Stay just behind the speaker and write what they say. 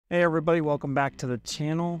Hey everybody, welcome back to the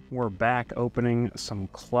channel. We're back opening some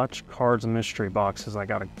clutch cards and mystery boxes. I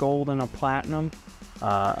got a gold and a platinum,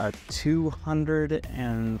 a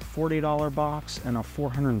 $240 box, and a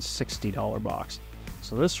 $460 box.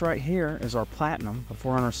 So this right here is our platinum, the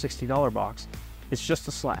 $460 box. It's just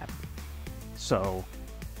a slab. So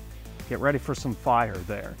get ready for some fire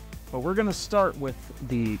there. But we're gonna start with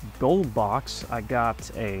the gold box. I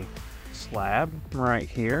got a slab right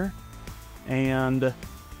here, and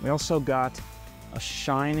we also got a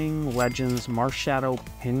Shining Legends Marshadow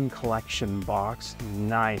Pin Collection box.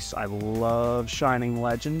 Nice, I love Shining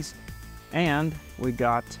Legends. And we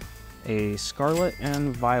got a Scarlet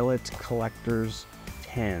and Violet Collector's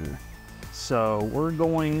Tin. So we're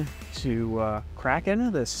going to crack into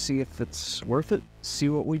this, see if it's worth it, see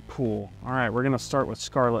what we pull. All right, we're gonna start with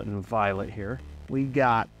Scarlet and Violet here. We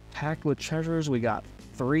got Packed with Treasures, we got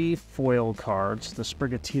 3 foil cards, the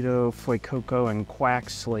Sprigatito, Fuecoco, and Quack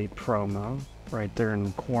Slate promo right there in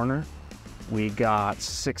the corner. We got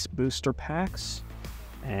 6 booster packs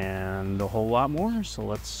and a whole lot more, so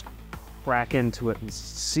let's crack into it and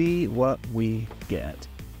see what we get.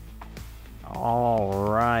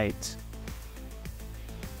 All right.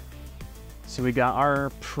 So we got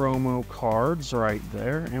our promo cards right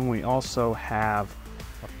there, and we also have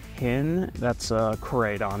a pin, that's a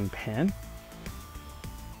Coradon pin.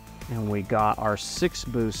 And we got our 6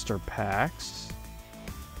 booster packs.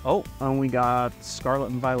 Oh, and we got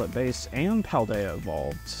Scarlet and Violet base and Paldea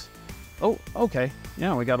Evolved. Oh, okay.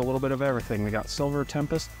 Yeah, we got a little bit of everything. We got Silver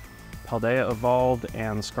Tempest, Paldea Evolved,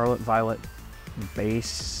 and Scarlet Violet base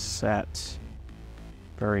set.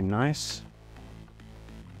 Very nice.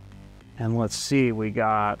 And let's see, we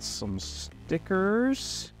got some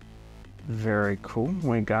stickers. Very cool.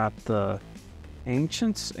 We got the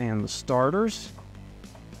Ancients and the Starters.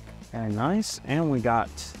 Very nice, and we got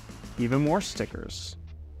even more stickers.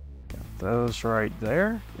 Got those right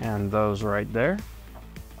there, and those right there.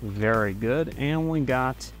 Very good, and we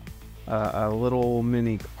got a little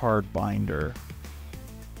mini card binder.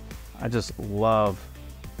 I just love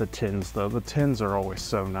the tins, though. The tins are always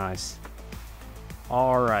so nice.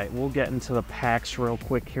 All right, we'll get into the packs real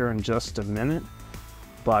quick here in just a minute,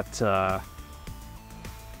 but let's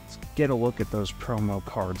get a look at those promo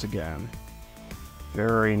cards again.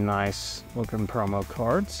 Very nice looking promo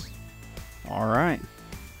cards. All right,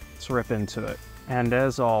 let's rip into it. And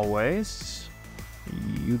as always,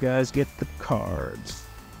 you guys get the cards.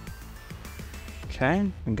 Okay,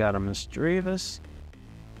 we got a Misdreavus.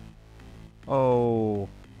 Oh,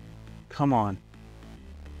 come on.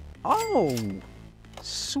 Oh,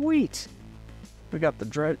 sweet. We got the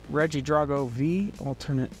Regidrago V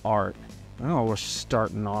alternate art. Oh, we're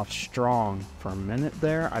starting off strong. For a minute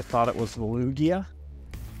there, I thought it was the Lugia.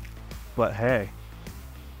 But hey,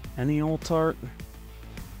 any old art,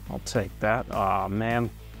 I'll take that. Aw, man.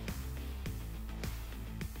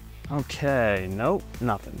 Okay, nope,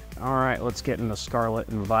 nothing. All right, let's get into Scarlet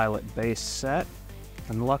and Violet base set.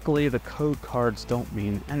 And luckily, the code cards don't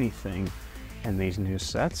mean anything in these new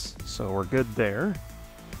sets, so we're good there.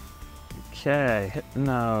 Okay,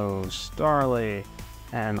 Hypno, Starly,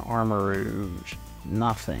 and Armarouge.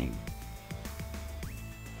 Nothing.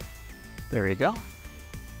 There you go.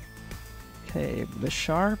 Okay,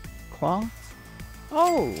 Bisharp, Cloth.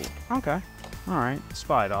 Oh, okay. Alright,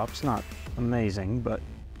 Spidop's not amazing, but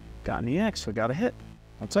got an EX, we got a hit.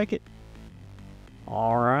 I'll take it.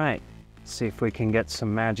 Alright, see if we can get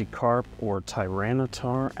some Magikarp or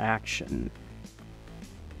Tyranitar action.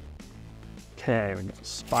 Okay, we got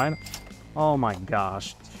Spidop. Oh my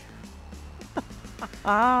gosh.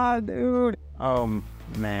 Ah, dude. Oh,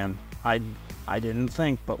 man. I didn't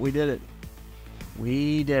think, but we did it.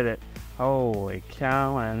 We did it. Holy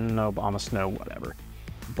cow, and no Obama Snow, whatever.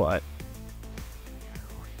 But,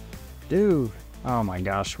 dude, oh my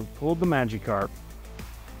gosh, we pulled the Magikarp.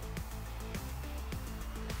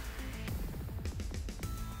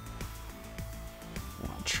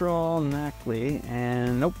 Troll, Nacli,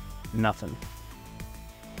 and nope, nothing.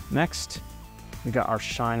 Next, we got our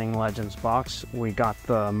Shining Legends box. We got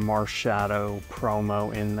the Marshadow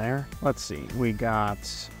promo in there. Let's see, we got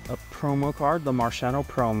a promo card, the Marshadow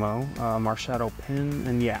promo, Marshadow pin,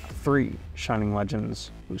 and yeah, 3 Shining Legends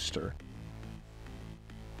booster.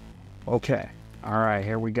 Okay, all right,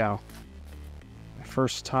 here we go.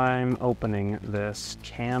 First time opening this,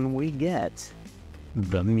 can we get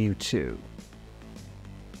the Mewtwo?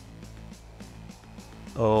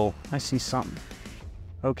 Oh, I see something.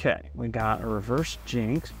 Okay, we got a reverse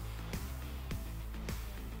Jinx.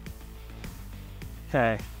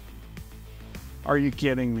 Okay. Are you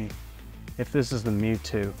kidding me? If this is the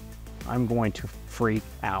Mewtwo, I'm going to freak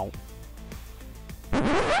out.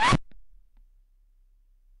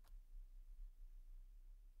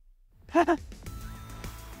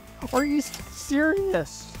 Are you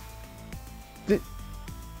serious?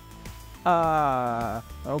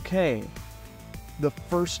 Okay. The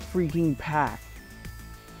first freaking pack.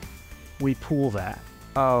 We pull that.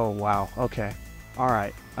 Oh, wow. Okay. All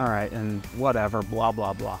right. And whatever. Blah,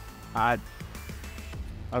 blah, blah.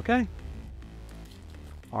 Okay.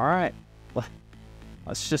 All right.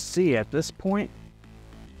 Let's just see. At this point,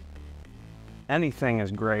 anything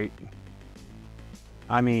is great.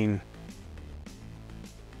 I mean,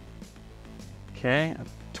 okay.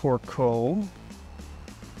 Torco.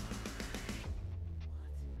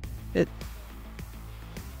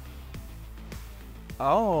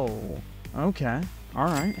 Oh, okay. All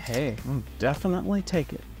right. Hey, I'll definitely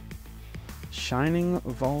take it. Shining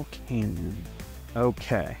Volcanion.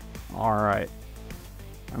 Okay. All right.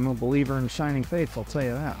 I'm a believer in Shining Faith, I'll tell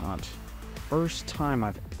you that much. First time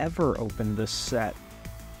I've ever opened this set.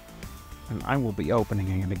 And I will be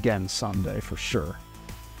opening it again someday for sure.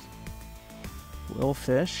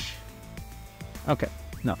 Willfish. Okay,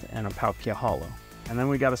 nothing. And a Palkia Hollow. And then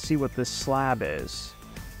we gotta see what this slab is.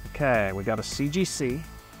 Okay, we got a CGC.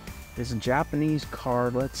 It's a Japanese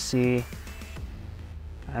card. Let's see.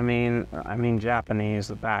 I mean Japanese,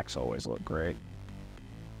 the backs always look great.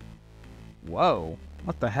 Whoa,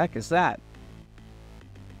 what the heck is that?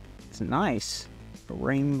 It's nice. A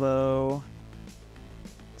rainbow.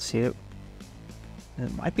 Let's see it.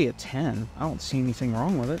 It might be a 10. I don't see anything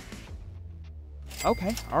wrong with it.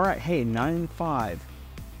 Okay, alright, hey, 9-5.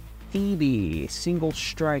 Phoebe, Single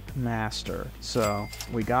Strike Master. So,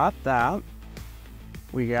 we got that.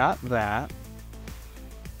 We got that.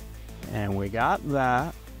 And we got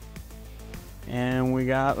that. And we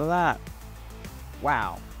got that.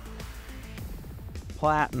 Wow.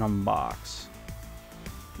 Platinum box.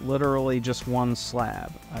 Literally just one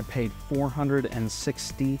slab. I paid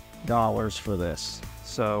 $460 for this.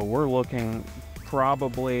 So we're looking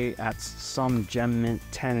probably at some Gem Mint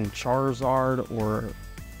 10 Charizard or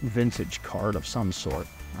vintage card of some sort.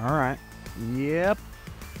 Alright. Yep.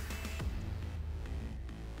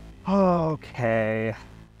 Okay.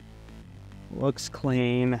 Looks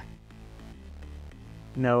clean.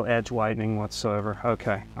 No edge whitening whatsoever.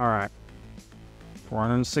 Okay. Alright.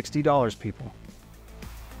 $460, people.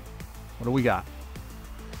 What do we got?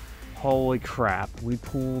 Holy crap. We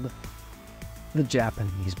pulled the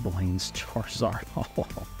Japanese Blaine's Charizard.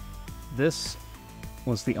 This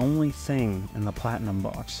was the only thing in the Platinum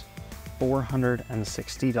box.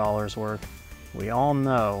 $460 worth. We all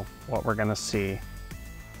know what we're gonna see.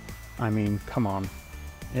 I mean, come on.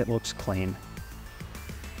 It looks clean.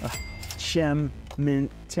 Gem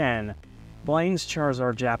Mint 10. Blaine's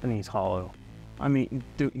Charizard Japanese Hollow. I mean,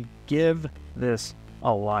 give this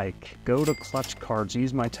a like. Go to Clutch Cards.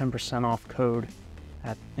 Use my 10% off code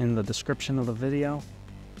in the description of the video.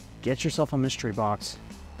 Get yourself a mystery box,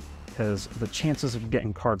 because the chances of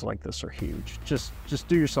getting cards like this are huge. Just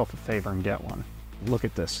do yourself a favor and get one. Look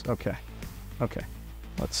at this. Okay.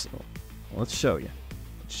 Let's show you.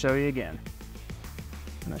 Let's show you again.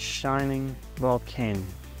 And a Shining Volcanion.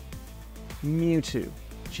 Mewtwo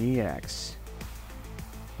GX.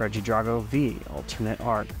 Regidrago V alternate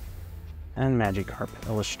art. And Magikarp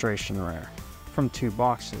illustration rare. From 2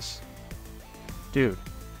 boxes. Dude,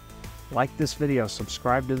 like this video,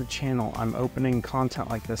 subscribe to the channel. I'm opening content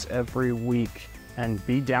like this every week. And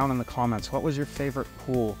be down in the comments. What was your favorite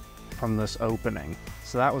pull from this opening?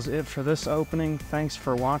 So that was it for this opening. Thanks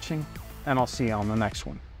for watching, and I'll see you on the next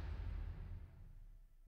one.